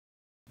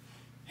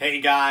Hey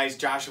guys,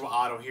 Joshua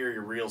Otto here,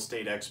 your real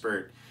estate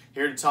expert.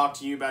 Here to talk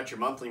to you about your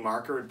monthly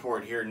market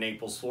report here in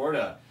Naples,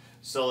 Florida.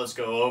 So let's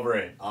go over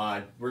it.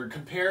 We're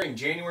comparing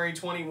January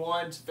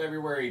 21 to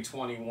February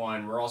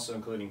 21. We're also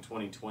including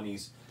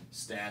 2020's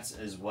stats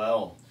as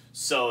well.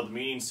 So the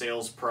median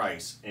sales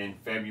price in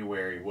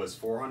February was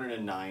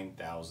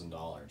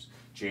 $409,000.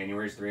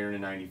 January's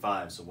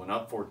 $395,000, so it went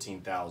up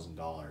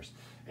 $14,000.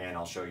 And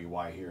I'll show you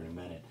why here in a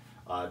minute.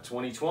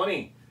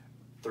 2020.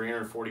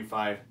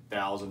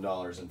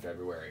 $345,000 in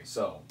February,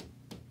 so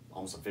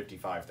almost a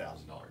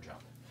 $55,000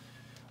 jump.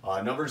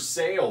 Numbers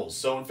sales.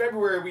 So in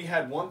February we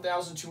had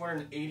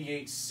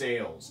 1,288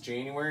 sales.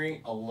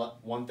 January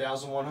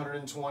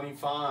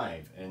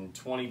 1,125. In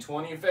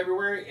 2020 in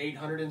February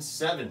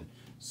 807.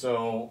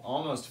 So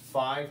almost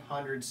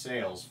 500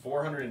 sales,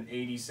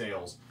 480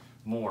 sales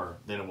more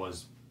than it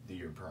was the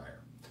year prior.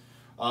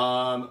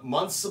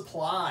 Month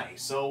supply.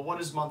 So what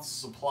does month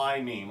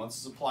supply mean? Month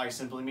supply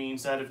simply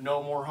means that if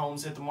no more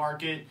homes hit the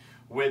market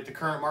with the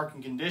current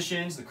market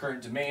conditions, the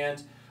current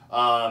demand,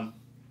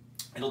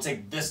 it'll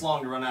take this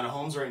long to run out of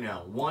homes right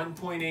now.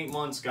 1.8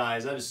 months,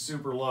 guys. That is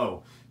super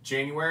low.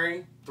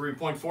 January,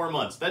 3.4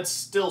 months. That's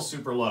still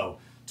super low.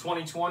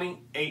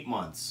 2020, 8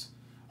 months.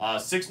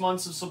 6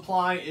 months of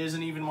supply is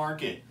an even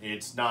market.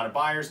 It's not a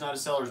buyer's, not a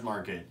seller's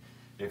market.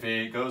 If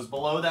it goes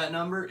below that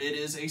number, it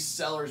is a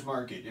seller's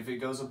market. If it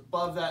goes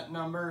above that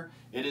number,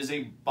 it is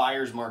a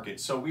buyer's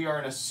market. So we are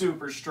in a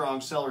super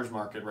strong seller's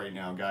market right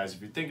now, guys. If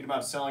you're thinking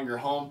about selling your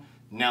home,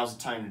 now's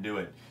the time to do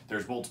it.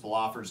 There's multiple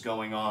offers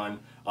going on,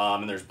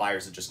 and there's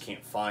buyers that just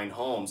can't find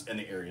homes in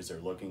the areas they're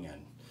looking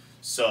in.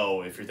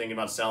 So if you're thinking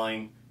about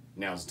selling,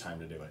 now's the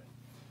time to do it.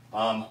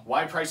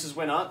 Why prices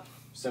went up?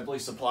 Simply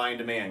supply and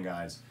demand,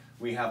 guys.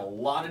 We have a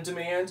lot of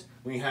demand.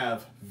 We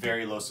have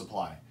very low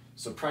supply.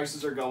 So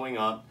prices are going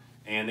up.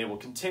 And they will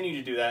continue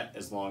to do that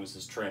as long as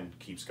this trend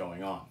keeps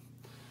going on.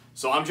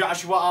 So I'm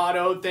Joshua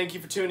Otto. Thank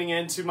you for tuning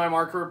in to my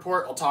market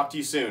report. I'll talk to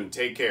you soon.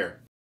 Take care.